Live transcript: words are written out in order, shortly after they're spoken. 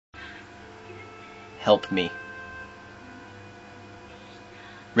Help me.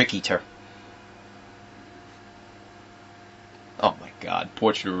 Richiter. Oh my god,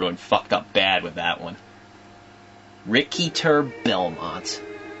 Portrait of Ruin fucked up bad with that one. Richiter Belmont.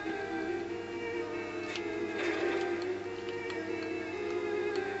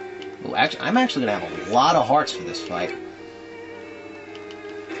 Ooh, I'm actually gonna have a lot of hearts for this fight.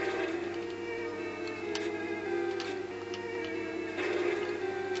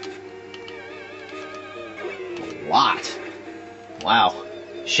 A lot. Wow.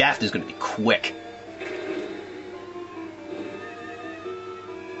 Shaft is gonna be quick.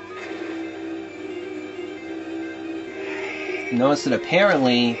 Notice that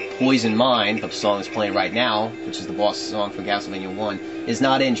apparently Poison Mind, the song that's playing right now, which is the boss song for Castlevania 1, is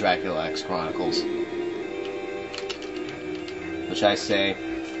not in Dracula X Chronicles. Which I say,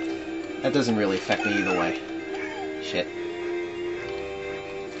 that doesn't really affect me either way. Shit.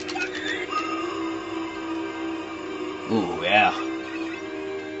 Ooh, yeah.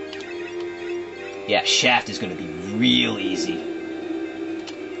 Yeah, Shaft is going to be real easy.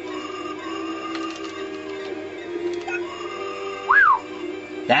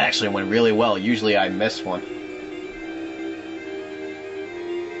 That actually went really well. Usually I miss one.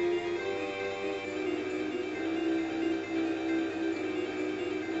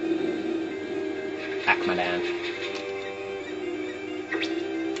 Akmadan.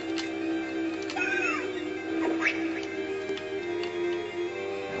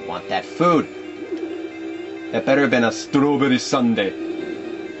 I want that food. That better have been a strawberry sundae.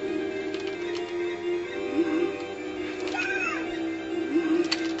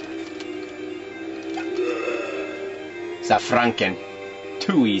 Franken.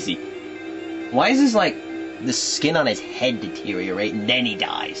 Too easy. Why is his, like, the skin on his head deteriorate and then he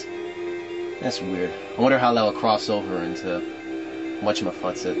dies? That's weird. I wonder how that will cross over into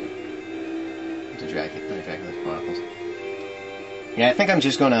whatchamafutsit. Into Dracula's Chronicles. Yeah, I think I'm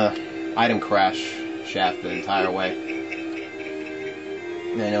just gonna item crash Shaft the entire way.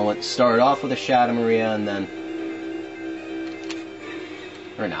 And I know what, start off with a Shadow Maria and then...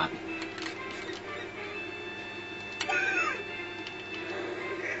 or not.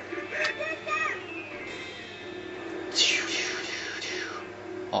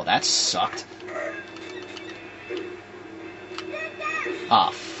 Oh, that sucked. Ah,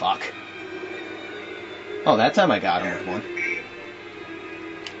 oh, fuck. Oh, that time I got him with one.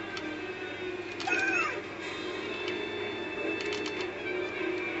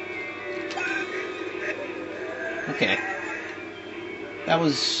 Okay. That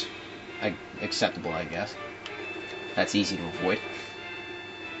was acceptable, I guess. That's easy to avoid.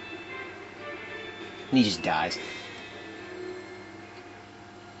 And he just dies.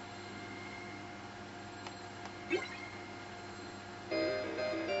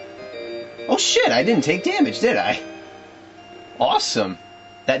 Oh shit, I didn't take damage, did I? Awesome.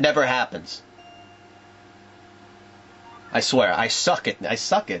 That never happens. I swear, I suck at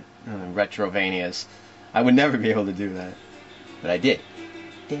Retrovanias. I would never be able to do that. But I did.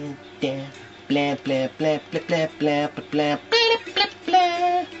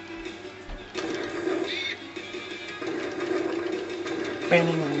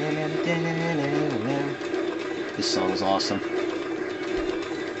 This song is awesome.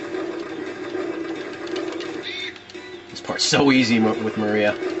 This part's so easy with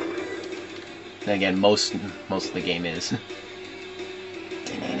Maria. And again, most of the game is.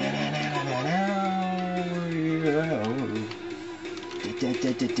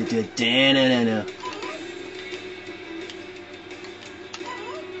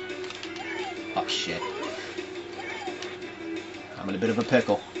 Oh shit. I'm in a bit of a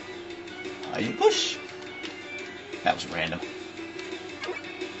pickle. You push. That was random.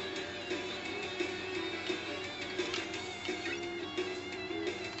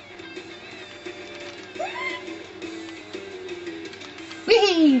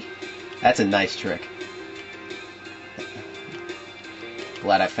 Whee! That's a nice trick.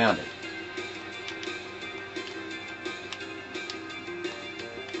 Glad I found it.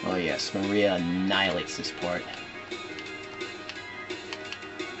 Oh yes, Maria annihilates this part.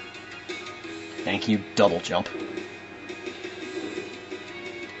 Thank you, double jump.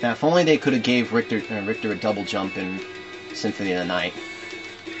 Now, if only they could have gave Richter a double jump in Symphony of the Night.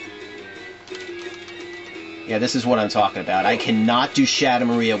 Yeah, this is what I'm talking about. I cannot do Shadow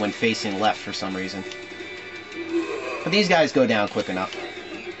Maria when facing left for some reason. But these guys go down quick enough.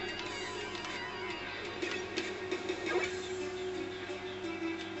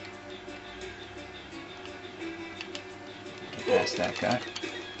 Get past that guy.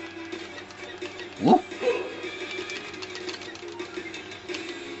 Whoop!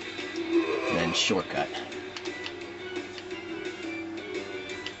 And then and shortcut.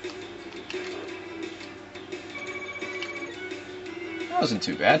 That wasn't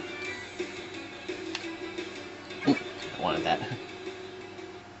too bad. Oop, I wanted that.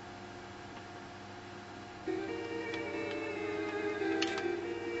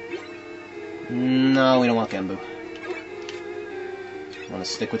 No, we don't want Genbu. I want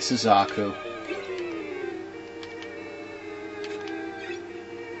to stick with Suzaku.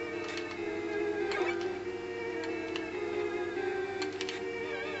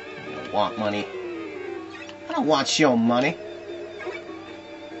 I don't want money. I don't want your money.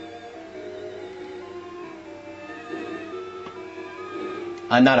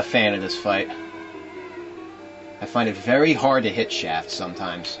 I'm not a fan of this fight. I find it very hard to hit Shaft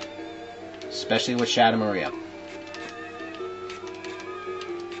sometimes. Especially with Shadow Maria.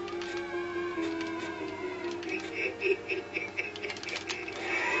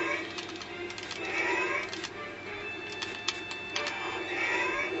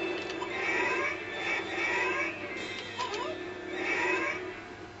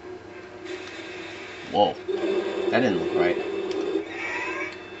 Whoa. That didn't look right.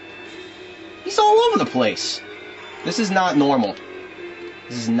 He's all over the place. This is not normal.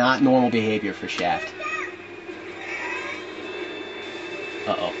 This is not normal behavior for Shaft.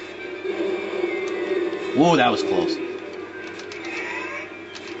 Uh-oh. Whoa, that was close.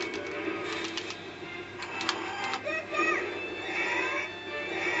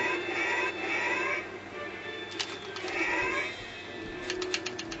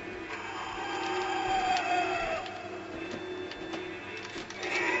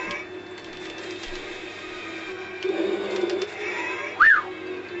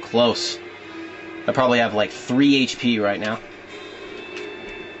 Close. I probably have like 3 HP right now.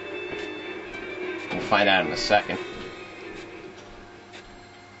 We'll find out in a second.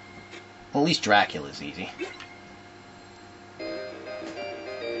 Well, at least Dracula's easy.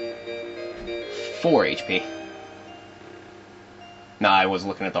 4 HP. Nah, I was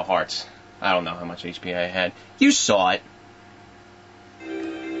looking at the hearts. I don't know how much HP I had. You saw it.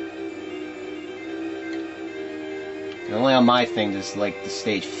 And only on my thing does like the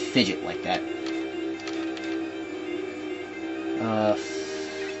stage fidget like that.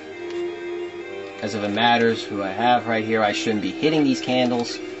 As if it matters who I have right here, I shouldn't be hitting these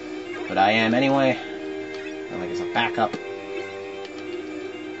candles, but I am anyway. Not like it's a backup.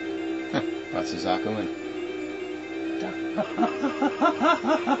 Huh, brought Suzaku in.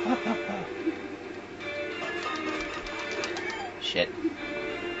 Shit.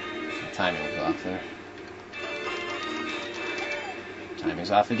 My timing was off there.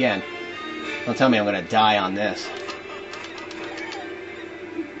 Timing's off again. Don't tell me I'm gonna die on this.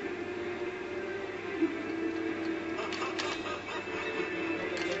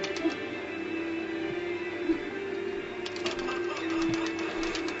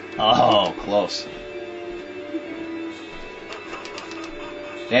 Oh, close.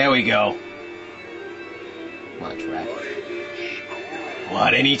 There we go. Come on, track.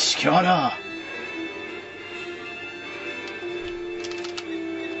 What in each corner?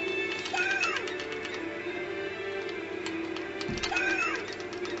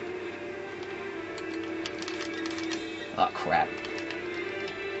 Oh, crap.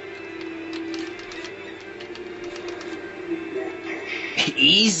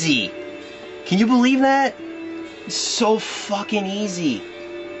 Easy. Can you believe that? It's so fucking easy.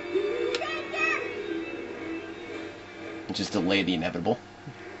 Just delay the inevitable.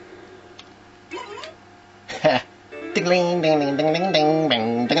 Ding ding ding ding ding ding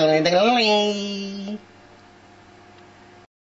ding ding ding ding.